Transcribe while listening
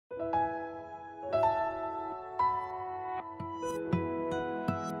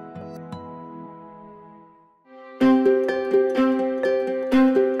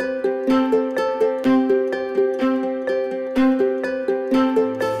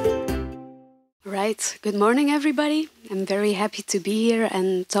right, good morning everybody. I'm very happy to be here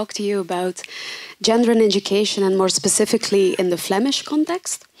and talk to you about gender in education and more specifically in the Flemish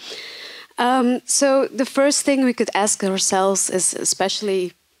context. So the first thing we could ask ourselves is,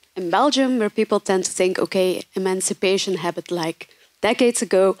 especially in Belgium, where people tend to think, okay, emancipation happened like decades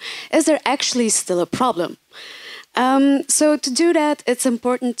ago, is there actually still a problem? So to do that, it's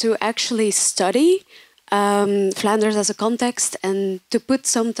important to actually study Flanders as a context and to put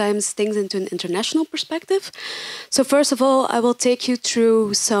sometimes things into an international perspective. So first of all, I will take you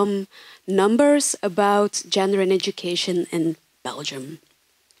through some numbers about gender in education in Belgium.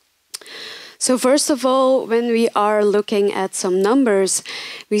 So first of all, when we are looking at some numbers,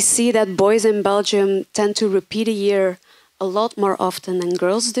 we see that boys in Belgium tend to repeat a year a lot more often than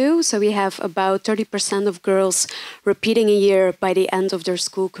girls do. So we have about 30% of girls repeating a year by the end of their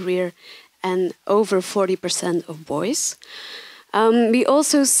school career and over 40% of boys. We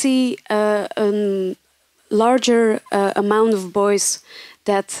also see a larger amount of boys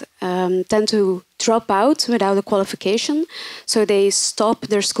that tend to drop out without a qualification. So they stop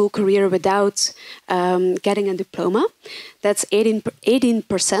their school career without getting a diploma. That's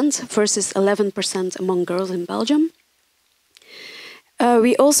 18% versus 11% among girls in Belgium.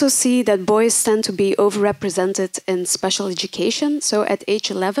 We also see that boys tend to be overrepresented in special education. So at age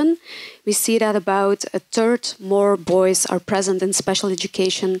 11, we see that about a third more boys are present in special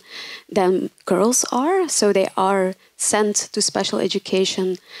education than girls are. So they are sent to special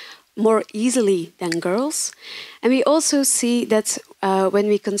education more easily than girls. And we also see that when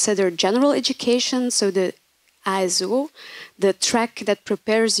we consider general education, so the ASO, the track that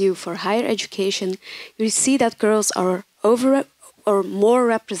prepares you for higher education, we see that girls are more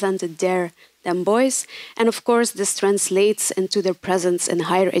represented there than boys. And of course, this translates into their presence in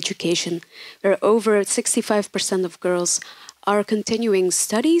higher education, where over 65% of girls are continuing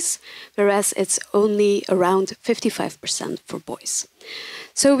studies, whereas it's only around 55% for boys.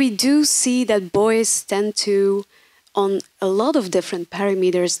 So we do see that boys tend to, on a lot of different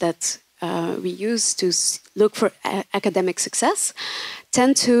parameters that we use to look for academic success,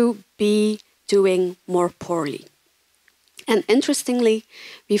 tend to be doing more poorly. And interestingly,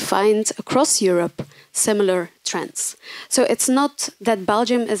 we find across Europe similar trends. So it's not that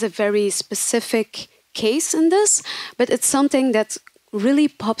Belgium is a very specific case in this, but it's something that really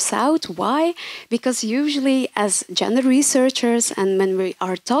pops out. Why? Because usually as gender researchers, and when we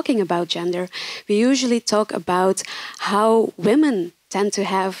are talking about gender, we usually talk about how women tend to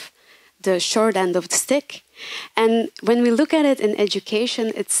have the short end of the stick. And when we look at it in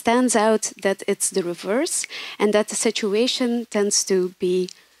education, it stands out that it's the reverse, and that the situation tends to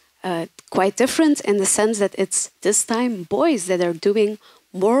be quite different in the sense that it's this time boys that are doing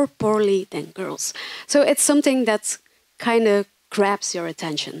more poorly than girls. So it's something that kind of grabs your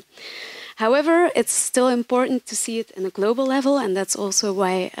attention. However, it's still important to see it in a global level, and that's also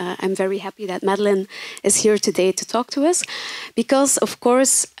why I'm very happy that Madeleine is here today to talk to us, because of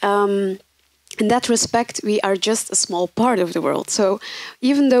course, in that respect, we are just a small part of the world. So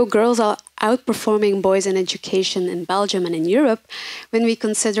even though girls are outperforming boys in education in Belgium and in Europe, when we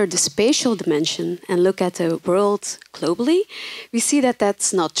consider the spatial dimension and look at the world globally, we see that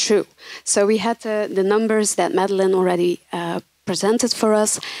that's not true. So we had the numbers that Madeleine already presented for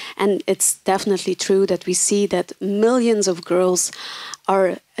us, and it's definitely true that we see that millions of girls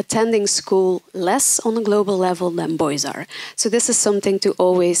are attending school less on a global level than boys are. So this is something to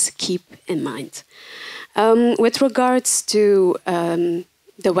always keep in mind. With regards to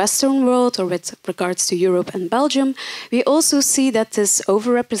the Western world, or with regards to Europe and Belgium, we also see that this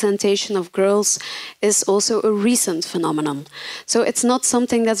overrepresentation of girls is also a recent phenomenon. So it's not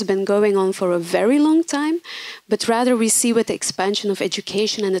something that's been going on for a very long time, but rather we see with the expansion of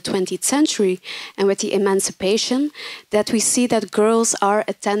education in the 20th century and with the emancipation that we see that girls are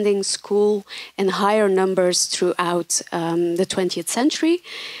attending school in higher numbers throughout the 20th century.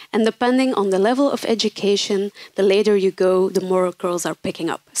 And depending on the level of education, the later you go, the more girls are picking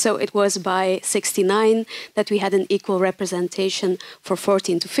up. So it was by 1969 that we had an equal representation for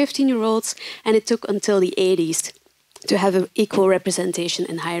 14 to 15-year-olds, and it took until the 80s to have an equal representation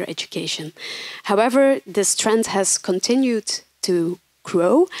in higher education. However, this trend has continued to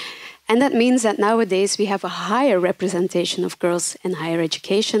grow, and that means that nowadays we have a higher representation of girls in higher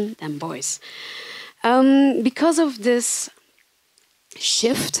education than boys. Because of this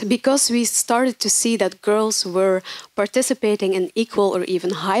shift, because we started to see that girls were participating in equal or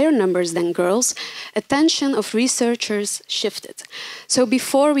even higher numbers than girls, attention of researchers shifted. So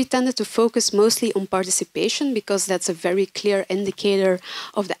before we tended to focus mostly on participation because that's a very clear indicator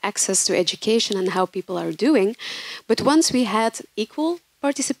of the access to education and how people are doing. But once we had equal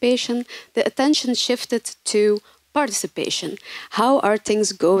participation, the attention shifted to participation. How are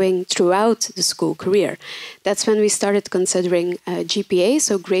things going throughout the school career? That's when we started considering GPA,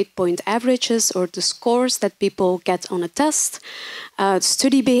 so grade point averages, or the scores that people get on a test,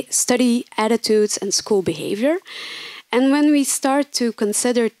 study attitudes, and school behavior. And when we start to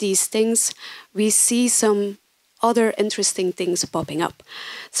consider these things, we see some other interesting things popping up.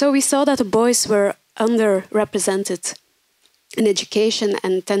 So we saw that the boys were underrepresented in education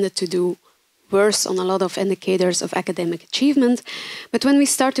and tended to do worse on a lot of indicators of academic achievement. But when we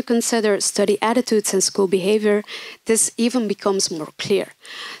start to consider study attitudes and school behavior, this even becomes more clear.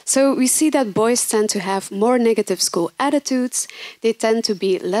 So we see that boys tend to have more negative school attitudes, they tend to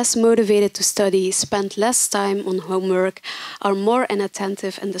be less motivated to study, spend less time on homework, are more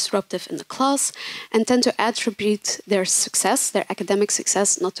inattentive and disruptive in the class, and tend to attribute their success, their academic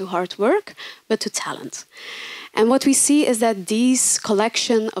success, not to hard work, but to talent. And what we see is that these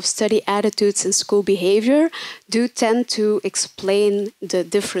collection of study attitudes and school behavior do tend to explain the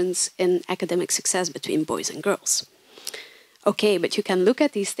difference in academic success between boys and girls. Okay, but you can look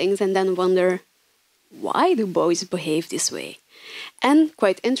at these things and then wonder, why do boys behave this way? And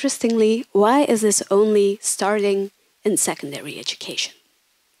quite interestingly, why is this only starting in secondary education?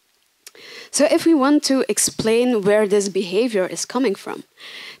 So if we want to explain where this behavior is coming from,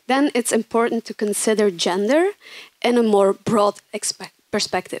 then it's important to consider gender in a more broad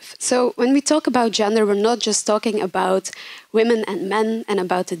perspective. So when we talk about gender, we're not just talking about women and men and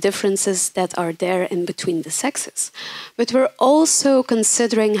about the differences that are there in between the sexes, but we're also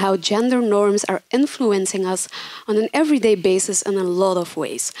considering how gender norms are influencing us on an everyday basis in a lot of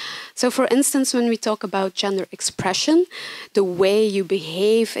ways. So for instance, when we talk about gender expression, the way you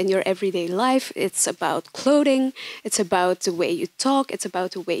behave in your everyday life, it's about clothing, it's about the way you talk, it's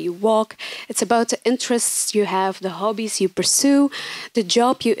about the way you walk, it's about the interests you have, the hobbies you pursue, the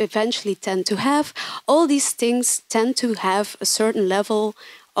job you eventually tend to have. All these things tend to have a certain level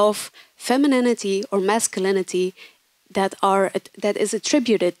of femininity or masculinity that is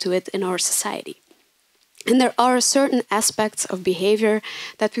attributed to it in our society. And there are certain aspects of behavior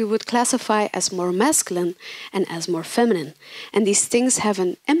that we would classify as more masculine and as more feminine. And these things have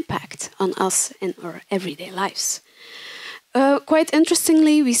an impact on us in our everyday lives. Quite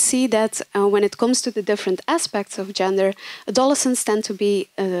interestingly, we see that when it comes to the different aspects of gender, adolescents tend to be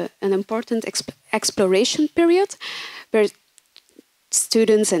an important exploration period where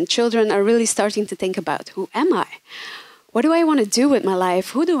students and children are really starting to think about, who am I? What do I want to do with my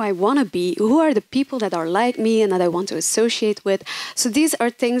life? Who do I want to be? Who are the people that are like me and that I want to associate with? So these are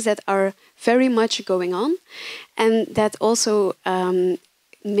things that are very much going on and that also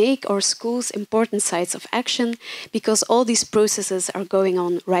make our schools important sites of action because all these processes are going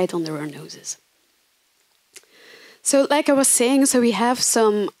on right under our noses. So like I was saying, so we have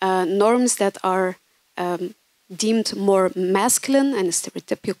some norms that are deemed more masculine in a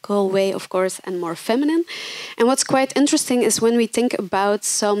stereotypical way, of course, and more feminine. And what's quite interesting is when we think about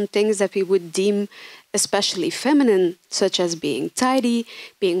some things that we would deem especially feminine, such as being tidy,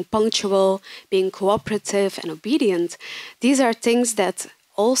 being punctual, being cooperative and obedient, these are things that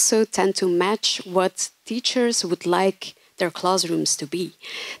also tend to match what teachers would like their classrooms to be.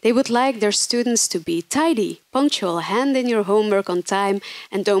 They would like their students to be tidy, punctual, hand in your homework on time,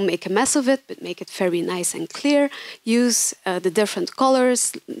 and don't make a mess of it, but make it very nice and clear. Use the different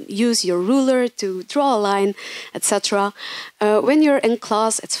colors, use your ruler to draw a line, etc. When you're in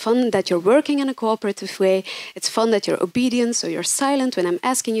class, it's fun that you're working in a cooperative way. It's fun that you're obedient, so you're silent when I'm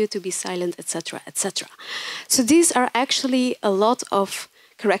asking you to be silent, etc., etc. So these are actually a lot of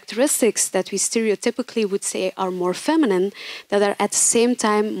characteristics that we stereotypically would say are more feminine, that are at the same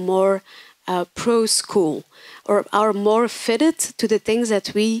time more pro-school, or are more fitted to the things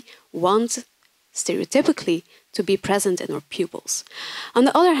that we want stereotypically to be present in our pupils. On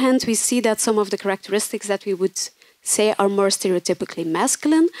the other hand, we see that some of the characteristics that we would say are more stereotypically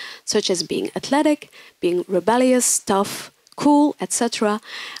masculine, such as being athletic, being rebellious, tough, cool, etc.,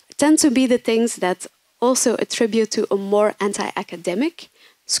 tend to be the things that also attribute to a more anti-academic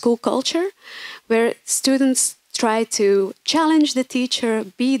school culture, where students try to challenge the teacher,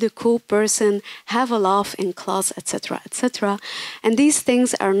 be the cool person, have a laugh in class, etc., etc. And these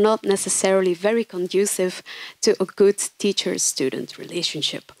things are not necessarily very conducive to a good teacher-student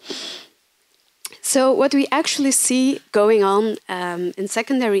relationship. So what we actually see going on in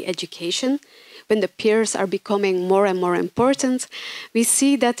secondary education, when the peers are becoming more and more important, we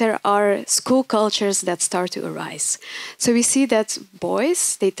see that there are school cultures that start to arise. So we see that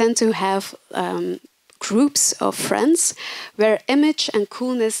boys, they tend to have groups of friends where image and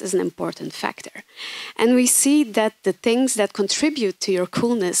coolness is an important factor. And we see that the things that contribute to your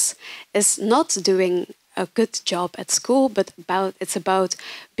coolness is not doing a good job at school, but it's about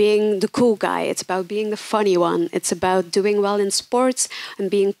being the cool guy, it's about being the funny one, it's about doing well in sports and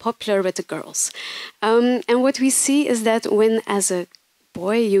being popular with the girls. And what we see is that when, as a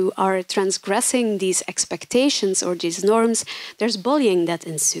boy, you are transgressing these expectations or these norms, there's bullying that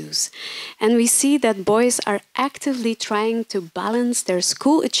ensues. And we see that boys are actively trying to balance their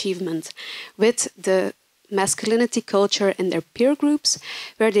school achievement with the masculinity culture in their peer groups,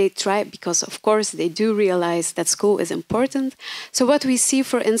 where they try, because of course they do realize that school is important. So what we see,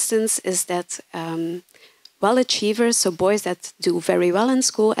 for instance, is that well achievers, so boys that do very well in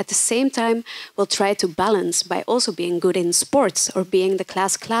school, at the same time will try to balance by also being good in sports or being the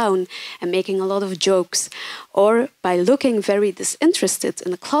class clown and making a lot of jokes, or by looking very disinterested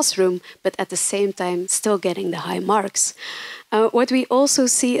in the classroom, but at the same time still getting the high marks. What we also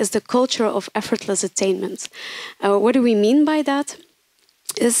see is the culture of effortless attainment. What do we mean by that?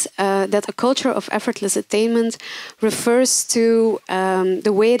 Is that a culture of effortless attainment refers to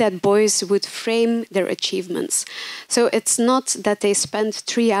the way that boys would frame their achievements. So it's not that they spend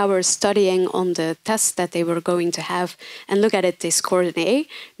 3 hours studying on the test that they were going to have and look at it, they scored an A.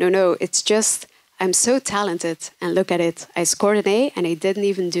 No, it's just, I'm so talented and look at it, I scored an A and I didn't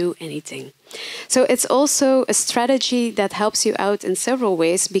even do anything. So it's also a strategy that helps you out in several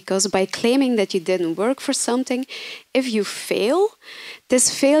ways, because by claiming that you didn't work for something, if you fail, this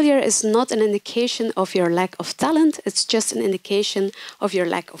failure is not an indication of your lack of talent, it's just an indication of your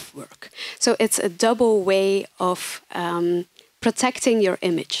lack of work. So it's a double way of protecting your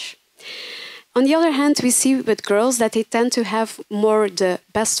image. On the other hand, we see with girls that they tend to have more the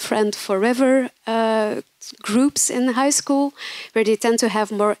best friend forever groups in high school, where they tend to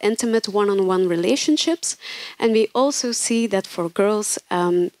have more intimate one-on-one relationships. And we also see that for girls,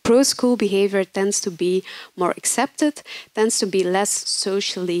 pro-school behavior tends to be more accepted, tends to be less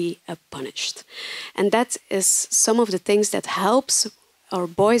socially punished. And that is some of the things that helps our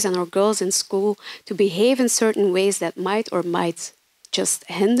boys and our girls in school to behave in certain ways that might or might just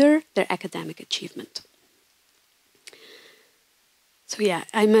hinder their academic achievement. So yeah,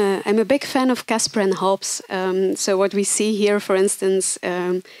 I'm a big fan of Casper and Hobbes. So what we see here, for instance,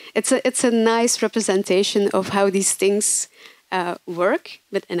 it's a nice representation of how these things work,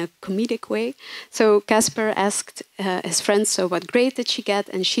 but in a comedic way. So Casper asked his friend, so what grade did she get?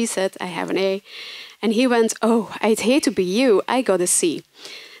 And she said, I have an A. And he went, oh, I'd hate to be you, I got a C.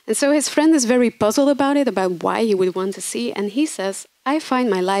 And so his friend is very puzzled about it, about why he would want a C. And he says, I find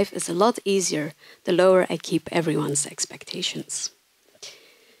my life is a lot easier the lower I keep everyone's expectations.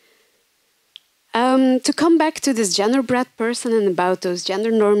 To come back to this gender-bred person and about those gender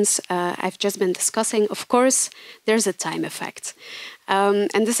norms I've just been discussing, of course, there's a time effect.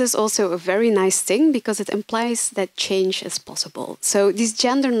 And this is also a very nice thing because it implies that change is possible. So these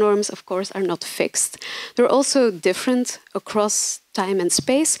gender norms, of course, are not fixed. They're also different across time and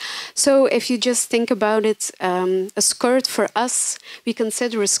space. So if you just think about it, a skirt for us, we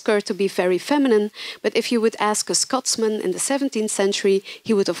consider a skirt to be very feminine. But if you would ask a Scotsman in the 17th century,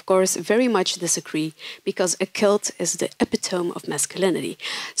 he would, of course, very much disagree, because a kilt is the epitome of masculinity.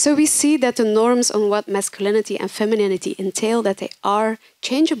 So we see that the norms on what masculinity and femininity entail, that they are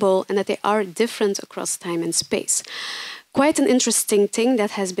changeable and that they are different across time and space. Quite an interesting thing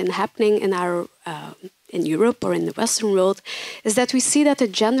that has been happening in our in Europe or in the Western world is that we see that the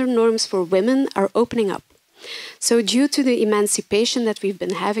gender norms for women are opening up. So due to the emancipation that we've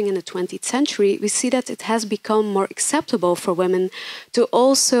been having in the 20th century, we see that it has become more acceptable for women to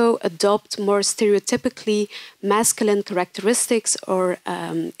also adopt more stereotypically masculine characteristics or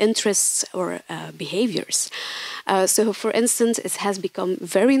interests or behaviors. So for instance, it has become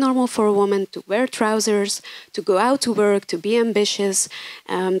very normal for a woman to wear trousers, to go out to work, to be ambitious,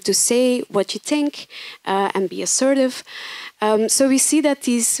 to say what you think and be assertive. So we see that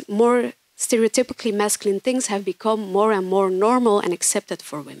these more stereotypically masculine things have become more and more normal and accepted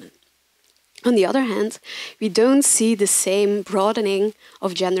for women. On the other hand, we don't see the same broadening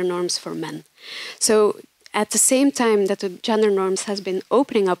of gender norms for men. So at the same time that the gender norms has been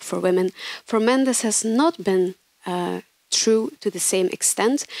opening up for women, for men this has not been true to the same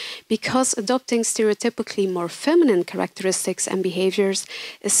extent, because adopting stereotypically more feminine characteristics and behaviors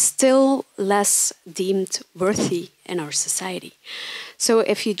is still less deemed worthy in our society. So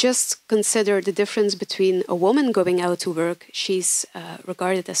if you just consider the difference between a woman going out to work, she's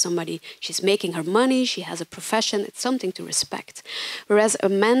regarded as somebody, she's making her money, she has a profession, it's something to respect. Whereas a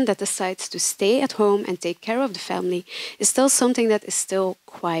man that decides to stay at home and take care of the family is still something that is still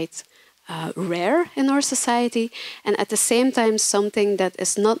quite rare in our society, and at the same time something that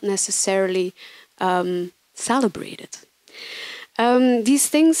is not necessarily celebrated. These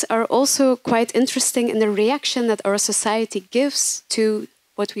things are also quite interesting in the reaction that our society gives to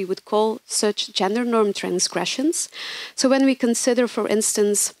what we would call such gender norm transgressions. So when we consider, for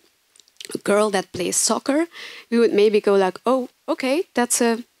instance, a girl that plays soccer, we would maybe go like, oh, okay, that's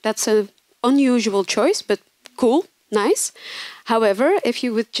a unusual choice, but cool, nice. However, if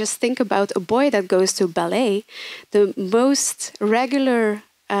you would just think about a boy that goes to ballet, the most regular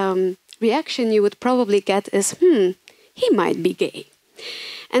reaction you would probably get is, he might be gay.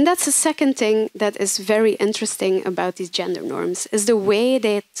 And that's the second thing that is very interesting about these gender norms, is the way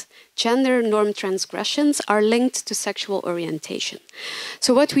that gender norm transgressions are linked to sexual orientation.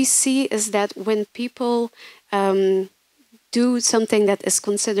 So what we see is that when people do something that is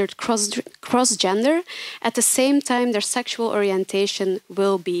considered cross-gender, at the same time their sexual orientation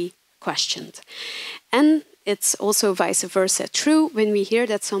will be questioned. And it's also vice versa true. When we hear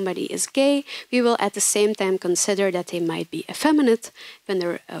that somebody is gay, we will at the same time consider that they might be effeminate when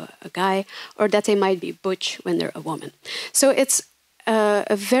they're a guy, or that they might be butch when they're a woman. So it's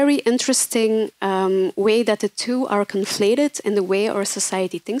a very interesting way that the two are conflated in the way our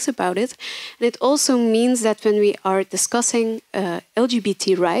society thinks about it. And it also means that when we are discussing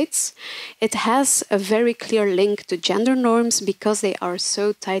LGBT rights, it has a very clear link to gender norms because they are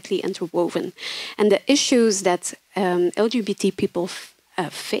so tightly interwoven. And the issues that LGBT people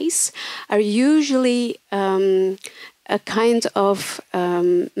face are usually a kind of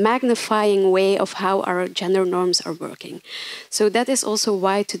magnifying way of how our gender norms are working. So that is also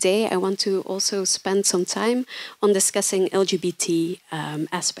why today I want to also spend some time on discussing LGBT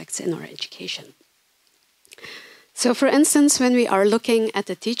aspects in our education. So for instance, when we are looking at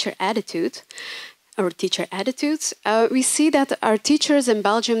the teacher attitude, or teacher attitudes, we see that our teachers in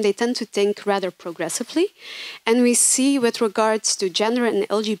Belgium, they tend to think rather progressively. And we see with regards to gender and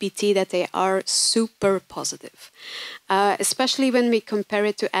LGBT that they are super positive. Especially when we compare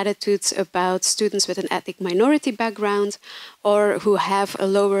it to attitudes about students with an ethnic minority background, or who have a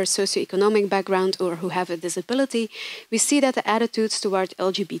lower socioeconomic background, or who have a disability, we see that the attitudes toward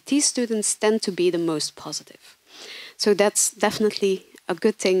LGBT students tend to be the most positive. So that's definitely a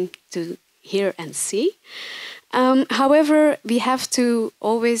good thing to hear and see. However, we have to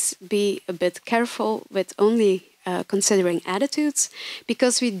always be a bit careful with only considering attitudes,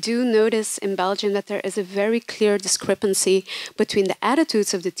 because we do notice in Belgium that there is a very clear discrepancy between the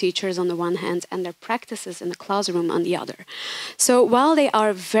attitudes of the teachers on the one hand and their practices in the classroom on the other. So while they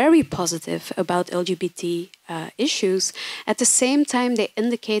are very positive about LGBT issues, at the same time they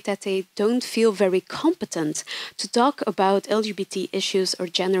indicate that they don't feel very competent to talk about LGBT issues or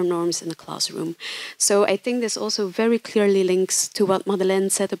gender norms in the classroom. So I think this also very clearly links to what Madeleine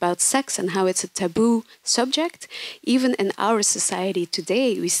said about sex and how it's a taboo subject. Even in our society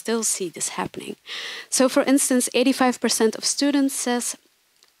today, we still see this happening. So for instance, 85% of students says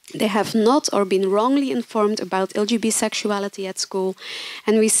they have not or been wrongly informed about LGBT sexuality at school.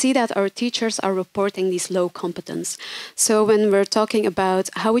 And we see that our teachers are reporting these low competence. So when we're talking about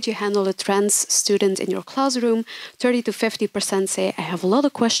how would you handle a trans student in your classroom, 30 to 50% say, I have a lot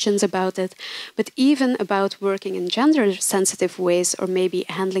of questions about it. But even about working in gender-sensitive ways, or maybe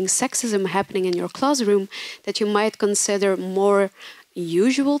handling sexism happening in your classroom, that you might consider more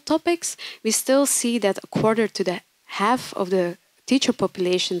usual topics, we still see that a quarter to the half of the teacher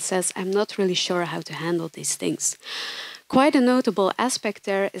population says, I'm not really sure how to handle these things. Quite a notable aspect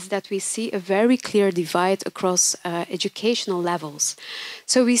there is that we see a very clear divide across educational levels.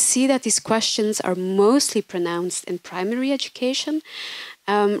 So we see that these questions are mostly pronounced in primary education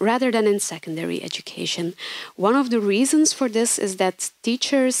rather than in secondary education. One of the reasons for this is that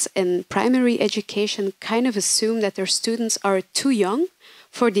teachers in primary education kind of assume that their students are too young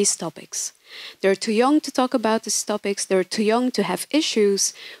for these topics. They're too young to talk about these topics. They're too young to have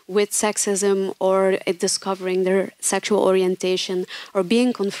issues with sexism or discovering their sexual orientation or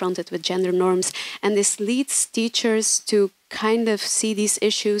being confronted with gender norms. And this leads teachers to kind of see these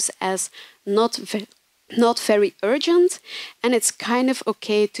issues as not very urgent. And it's kind of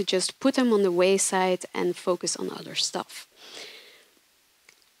okay to just put them on the wayside and focus on other stuff.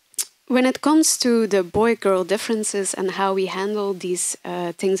 When it comes to the boy-girl differences and how we handle these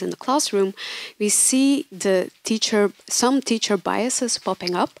things in the classroom, we see some teacher biases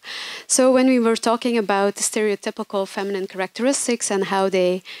popping up. So when we were talking about the stereotypical feminine characteristics and how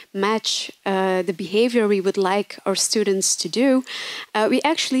they match the behavior we would like our students to do, we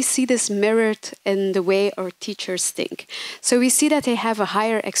actually see this mirrored in the way our teachers think. So we see that they have a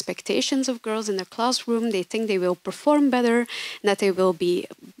higher expectations of girls in their classroom. They think they will perform better, and that they will be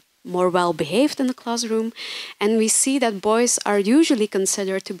more well-behaved in the classroom, and we see that boys are usually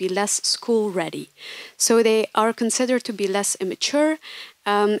considered to be less school-ready. So they are considered to be less immature,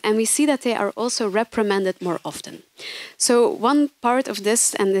 and we see that they are also reprimanded more often. So one part of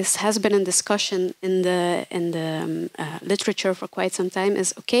this, and this has been in discussion in the literature for quite some time,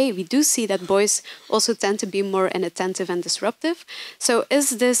 is okay, we do see that boys also tend to be more inattentive and disruptive. So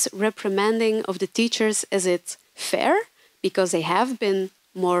is this reprimanding of the teachers, is it fair because they have been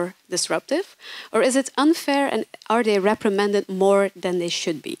more disruptive, or is it unfair and are they reprimanded more than they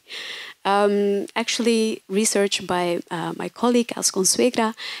should be? Actually, research by my colleague Els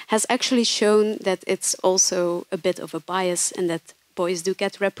Consuegra has actually shown that it's also a bit of a bias and that boys do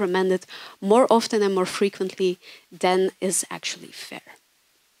get reprimanded more often and more frequently than is actually fair.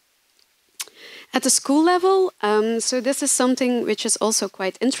 At the school level, so this is something which is also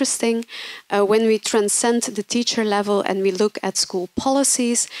quite interesting when we transcend the teacher level and we look at school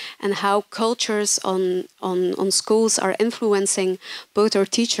policies and how cultures on schools are influencing both our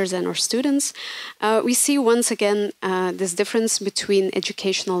teachers and our students. We see once again this difference between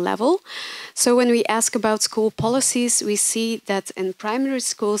educational level. So when we ask about school policies, we see that in primary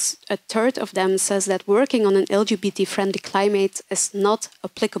schools, a third of them says that working on an LGBT-friendly climate is not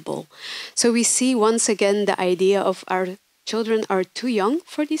applicable. So we see once again the idea of our children are too young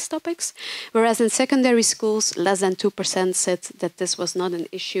for these topics, whereas in secondary schools, less than 2% said that this was not an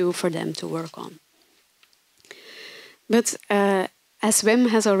issue for them to work on. But as Wim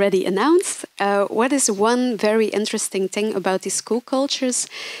has already announced, what is one very interesting thing about these school cultures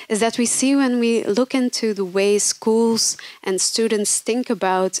is that we see when we look into the way schools and students think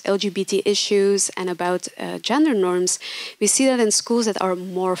about LGBT issues and about gender norms, we see that in schools that are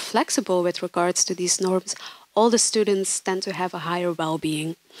more flexible with regards to these norms, all the students tend to have a higher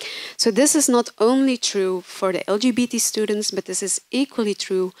well-being. So this is not only true for the LGBT students, but this is equally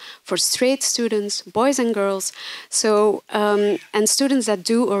true for straight students, boys and girls, so and students that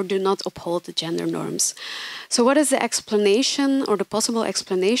do or do not uphold the gender norms. So what is the explanation, or the possible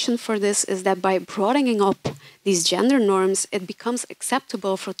explanation for this, is that by broadening up these gender norms, it becomes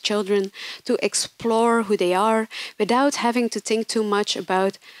acceptable for children to explore who they are without having to think too much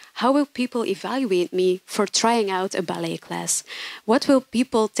about how will people evaluate me for trying out a ballet class? What will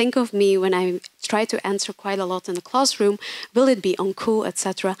people think of me when I try to answer quite a lot in the classroom? Will it be uncool,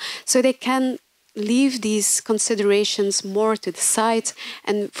 etc.? So they can leave these considerations more to the side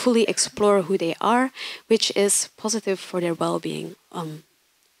and fully explore who they are, which is positive for their well-being on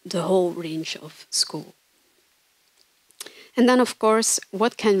the whole range of school. And then, of course,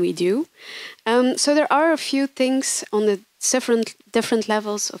 what can we do? So there are a few things on the different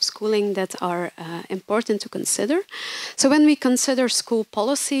levels of schooling that are important to consider. So when we consider school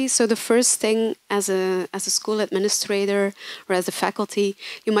policy, so the first thing as a school administrator or as a faculty,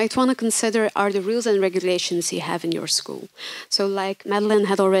 you might want to consider are the rules and regulations you have in your school. So like Madeleine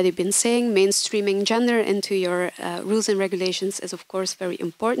had already been saying, mainstreaming gender into your rules and regulations is of course very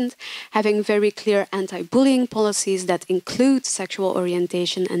important. Having very clear anti-bullying policies that include sexual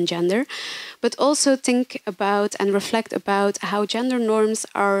orientation and gender, but also think about and reflect about how gender norms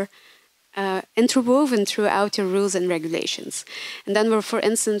are interwoven throughout your rules and regulations. And then we're, for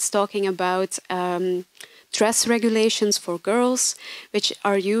instance, talking about dress regulations for girls, which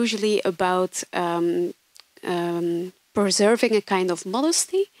are usually about preserving a kind of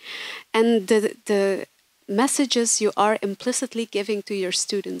modesty, and the messages you are implicitly giving to your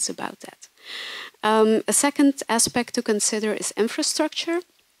students about that. A second aspect to consider is infrastructure.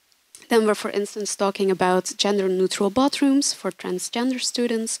 Then we're, for instance, talking about gender-neutral bathrooms for transgender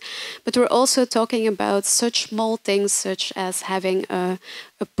students, but we're also talking about such small things such as having a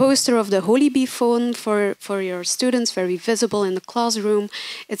poster of the Holy Bee phone for your students, very visible in the classroom.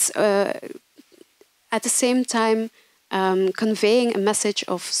 It's at the same time conveying a message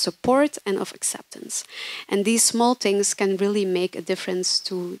of support and of acceptance. And these small things can really make a difference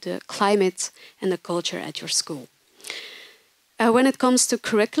to the climate and the culture at your school. When it comes to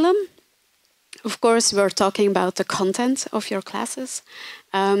curriculum, of course, we're talking about the content of your classes.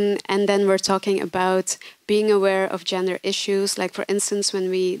 And then we're talking about being aware of gender issues. Like, for instance, when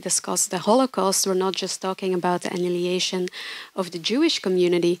we discuss the Holocaust, we're not just talking about the annihilation of the Jewish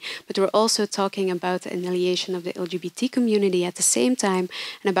community, but we're also talking about the annihilation of the LGBT community at the same time,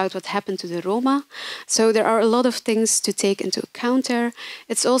 and about what happened to the Roma. So there are a lot of things to take into account there.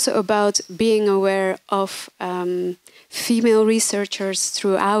 It's also about being aware of female researchers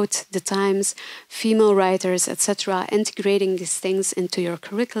throughout the times, female writers, etc., integrating these things into your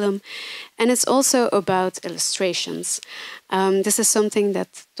curriculum. And it's also about illustrations. This is something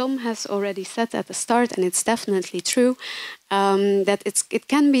that Tom has already said at the start, and it's definitely true, that it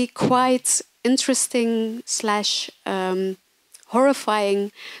can be quite interesting /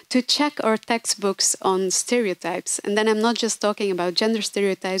 horrifying to check our textbooks on stereotypes. And then I'm not just talking about gender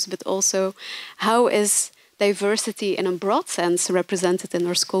stereotypes, but also how is diversity in a broad sense represented in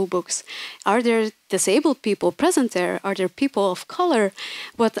our school books. Are there disabled people present there? Are there people of color?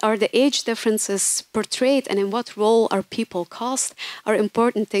 What are the age differences portrayed, and in what role are people cast? Are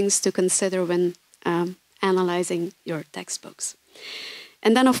important things to consider when analyzing your textbooks.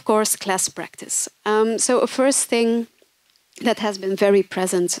 And then, of course, class practice. So a first thing that has been very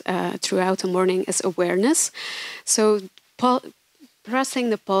present throughout the morning is awareness. So pressing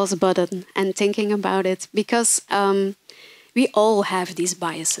the pause button and thinking about it, because we all have these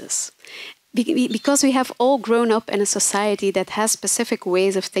biases. Because we have all grown up in a society that has specific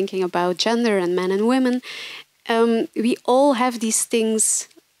ways of thinking about gender and men and women, we all have these things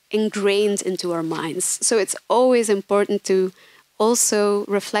ingrained into our minds. So it's always important to also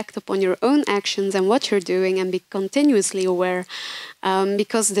reflect upon your own actions and what you're doing and be continuously aware,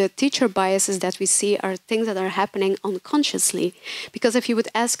 because the teacher biases that we see are things that are happening unconsciously. Because if you would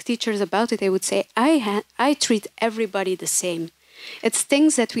ask teachers about it, they would say, I treat everybody the same. It's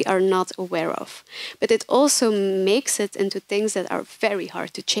things that we are not aware of. But it also makes it into things that are very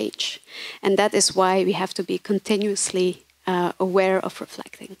hard to change. And that is why we have to be continuously aware of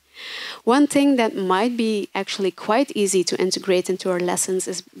reflecting. One thing that might be actually quite easy to integrate into our lessons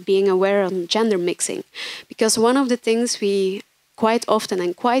is being aware of gender mixing. Because one of the things we quite often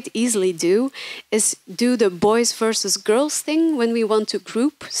and quite easily do is do the boys versus girls thing when we want to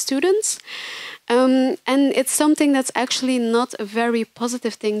group students. And it's something that's actually not a very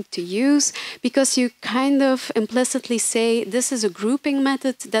positive thing to use, because you kind of implicitly say this is a grouping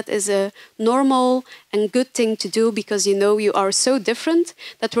method that is a normal and good thing to do, because you know you are so different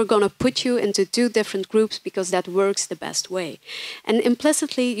that we're going to put you into 2 different groups because that works the best way. And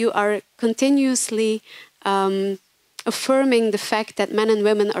implicitly you are continuously affirming the fact that men and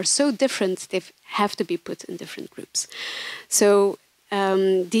women are so different they have to be put in different groups. So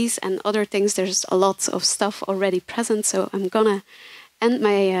these and other things, there's a lot of stuff already present, so I'm gonna end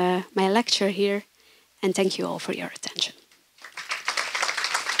my lecture here, and thank you all for your attention.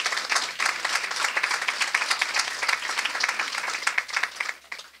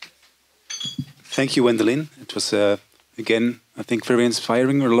 Thank you, Wendelien. It was again, I think, very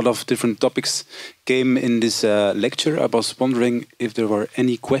inspiring. A lot of different topics came in this lecture. I was wondering if there were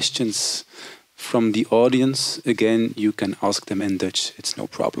any questions from the audience. Again, you can ask them in Dutch, it's no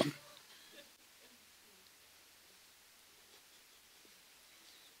problem.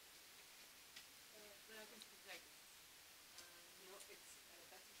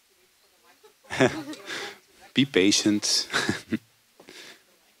 Be patient.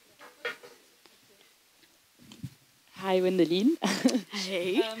 Hi, Wendelien.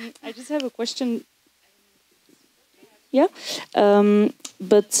 Hey. I just have a question. Yeah,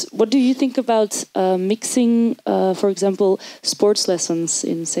 but what do you think about mixing, for example, sports lessons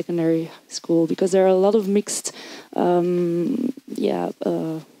in secondary school? Because there are a lot of mixed,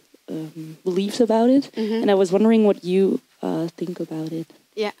 beliefs about it, and I was wondering what you think about it.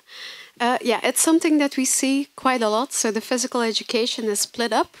 Yeah. It's something that we see quite a lot. So the physical education is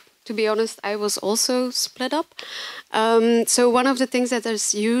split up. To be honest, I was also split up. So one of the things that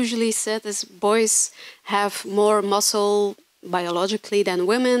is usually said is boys have more muscle biologically than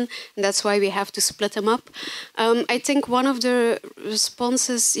women, and that's why we have to split them up. I think one of the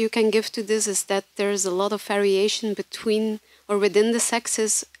responses you can give to this is that there's a lot of variation between or within the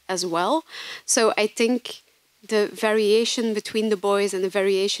sexes as well. So I think the variation between the boys and the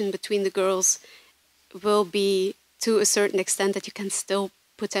variation between the girls will be to a certain extent that you can still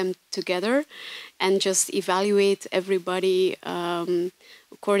put them together and just evaluate everybody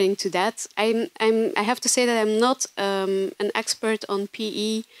according to that. I have to say that I'm not an expert on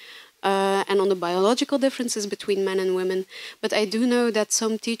PE and on the biological differences between men and women, but I do know that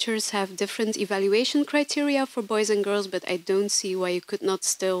some teachers have different evaluation criteria for boys and girls, but I don't see why you could not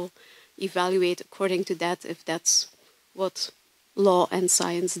still evaluate according to that if that's what law and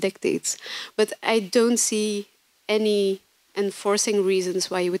science dictates. But I don't see any enforcing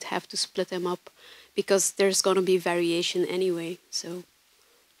reasons why you would have to split them up, because there's going to be variation anyway. So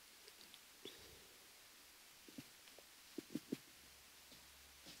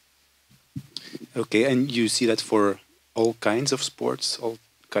Okay, and you see that for all kinds of sports, all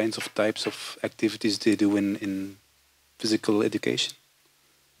kinds of types of activities they do in physical education?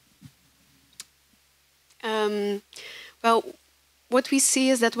 well, what we see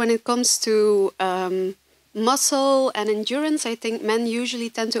is that when it comes to muscle and endurance, I think men usually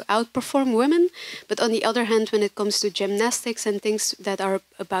tend to outperform women. But on the other hand, when it comes to gymnastics and things that are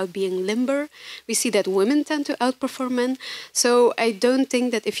about being limber, we see that women tend to outperform men. So I don't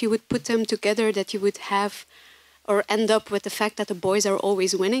think that if you would put them together that you would have or end up with the fact that the boys are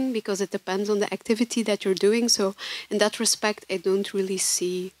always winning, because it depends on the activity that you're doing. So in that respect, I don't really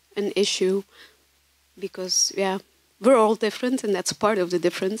see an issue because, yeah, we're all different and that's part of the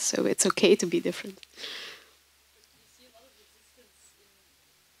difference. So it's okay to be different.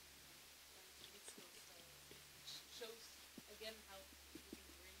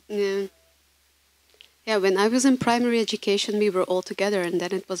 Yeah. Yeah, when I was in primary education, we were all together, and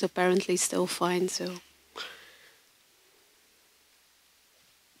then it was apparently still fine, so. Maybe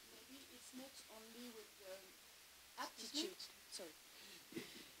it's not only with the aptitude. Sorry.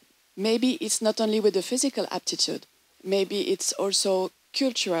 Maybe it's not only with the physical aptitude. Maybe it's also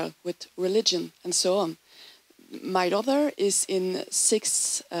cultural, with religion and so on. My daughter is in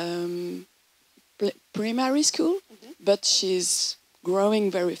 6th primary school, but she's growing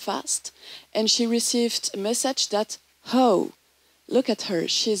very fast, and she received a message that, oh, look at her,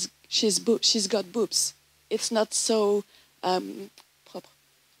 she's got boobs. It's not so proper.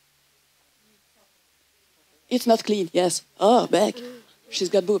 It's not clean. Yes. Oh, back. She's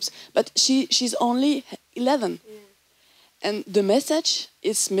got boobs, but she's only 11, and the message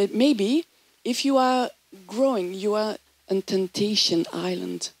is maybe if you are growing, you are on temptation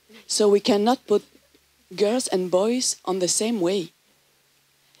island, so we cannot put girls and boys on the same way.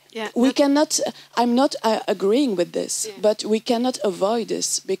 Yeah, we cannot, I'm not agreeing with this, but we cannot avoid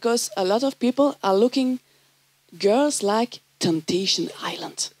this because a lot of people are looking girls like Temptation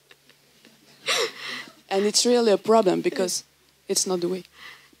Island. And it's really a problem because it's not the way.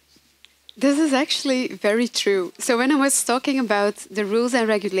 This is actually very true. So when I was talking about the rules and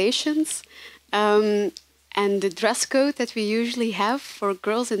regulations and the dress code that we usually have for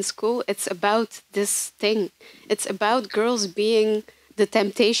girls in school, it's about this thing. It's about girls being the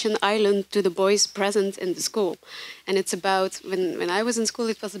temptation island to the boys present in the school. And it's about, when I was in school,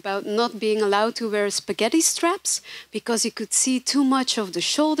 it was about not being allowed to wear spaghetti straps because you could see too much of the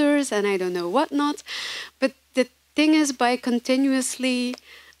shoulders and I don't know what not. But the thing is, by continuously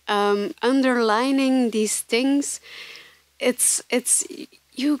underlining these things, it's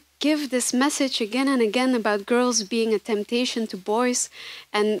you give this message again and again about girls being a temptation to boys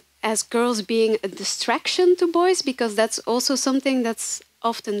and as girls being a distraction to boys, because that's also something that's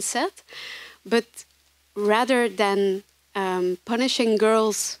often said. But rather than punishing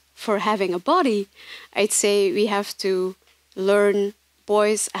girls for having a body, I'd say we have to learn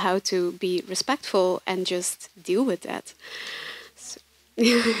boys how to be respectful and just deal with that. So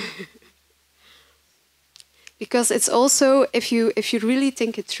because it's also, if you really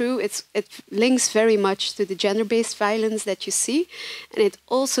think it through, it links very much to the gender-based violence that you see, and it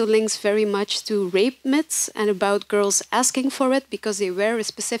also links very much to rape myths and about girls asking for it because they wear a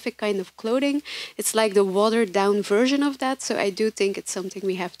specific kind of clothing. It's like the watered-down version of that. So I do think it's something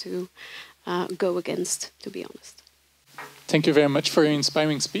we have to go against, to be honest. Thank you very much for your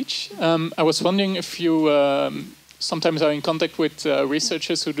inspiring speech. I was wondering if you sometimes are in contact with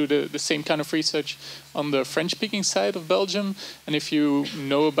researchers who do the same kind of research on the French-speaking side of Belgium, and if you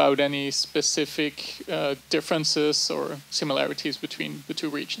know about any specific differences or similarities between the two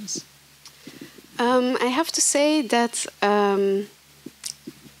regions. I have to say that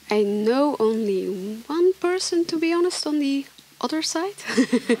I know only one person, to be honest, on the other side.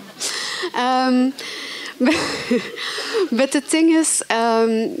 But the thing is,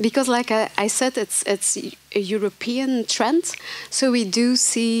 because like I said, it's a European trend, so we do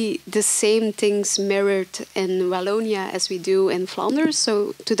see the same things mirrored in Wallonia as we do in Flanders.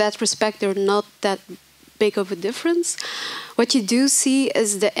 So to that respect, they're not that big of a difference. What you do see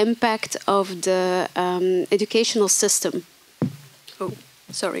is the impact of the educational system. Oh.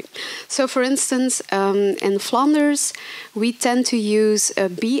 Sorry. So, for instance, in Flanders, we tend to use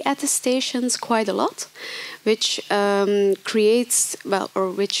B attestations quite a lot, which creates, well, or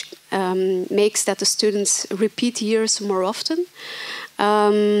which makes that the students repeat years more often.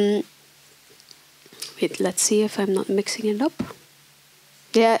 Wait, let's see if I'm not mixing it up.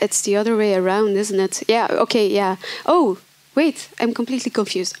 Yeah, it's the other way around, isn't it? Yeah, okay, yeah. Oh, wait, I'm completely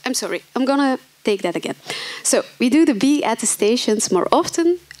confused. I'm sorry. I'm gonna take that again. So we do the B attestations more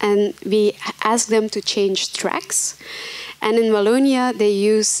often, and we ask them to change tracks. And in Wallonia, they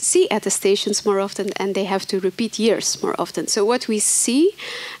use C attestations more often, and they have to repeat years more often. So what we see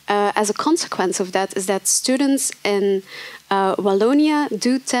as a consequence of that is that students in Wallonia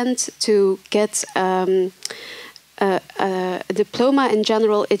do tend to get a diploma in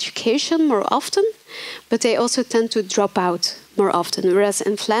general education more often, but they also tend to drop out more often. Whereas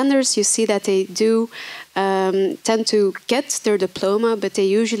in Flanders, you see that they do tend to get their diploma, but they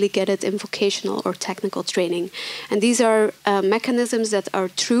usually get it in vocational or technical training. And these are mechanisms that are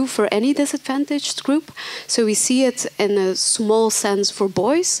true for any disadvantaged group. So we see it in a small sense for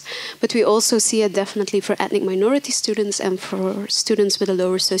boys, but we also see it definitely for ethnic minority students and for students with a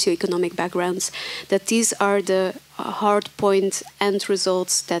lower socioeconomic backgrounds, that these are the hard point end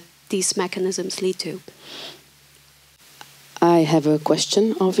results that these mechanisms lead to. I have a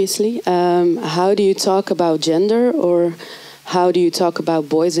question, obviously. How do you talk about gender, or how do you talk about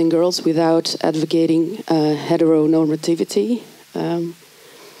boys and girls without advocating heteronormativity?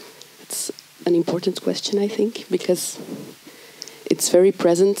 It's an important question, I think, because it's very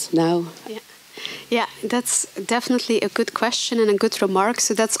present now. Yeah, that's definitely a good question and a good remark.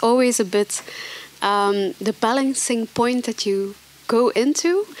 So that's always a bit the balancing point that you go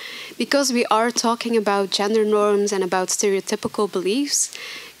into, because we are talking about gender norms and about stereotypical beliefs.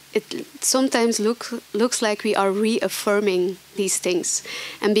 It sometimes looks like we are reaffirming these things.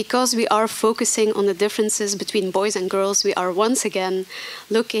 And because we are focusing on the differences between boys and girls, we are once again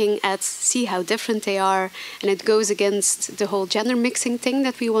looking at see how different they are, and it goes against the whole gender mixing thing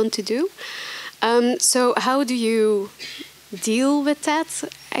that we want to do. So how do you deal with that,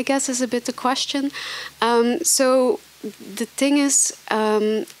 I guess, is a bit the question. So the thing is,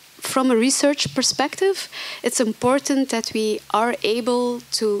 from a research perspective, it's important that we are able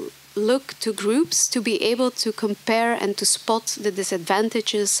to look to groups to be able to compare and to spot the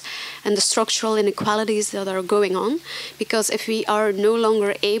disadvantages and the structural inequalities that are going on. Because if we are no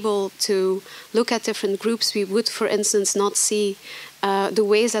longer able to look at different groups, we would, for instance, not see the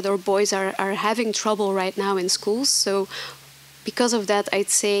ways that our boys are having trouble right now in schools. So because of that, I'd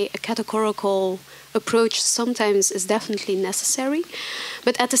say a categorical approach sometimes is definitely necessary.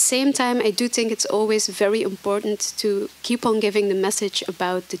 But at the same time, I do think it's always very important to keep on giving the message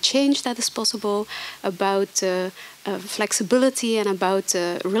about the change that is possible, about flexibility and about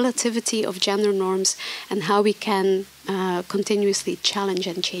relativity of gender norms, and how we can continuously challenge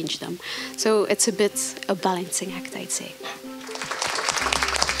and change them. So it's a bit a balancing act, I'd say.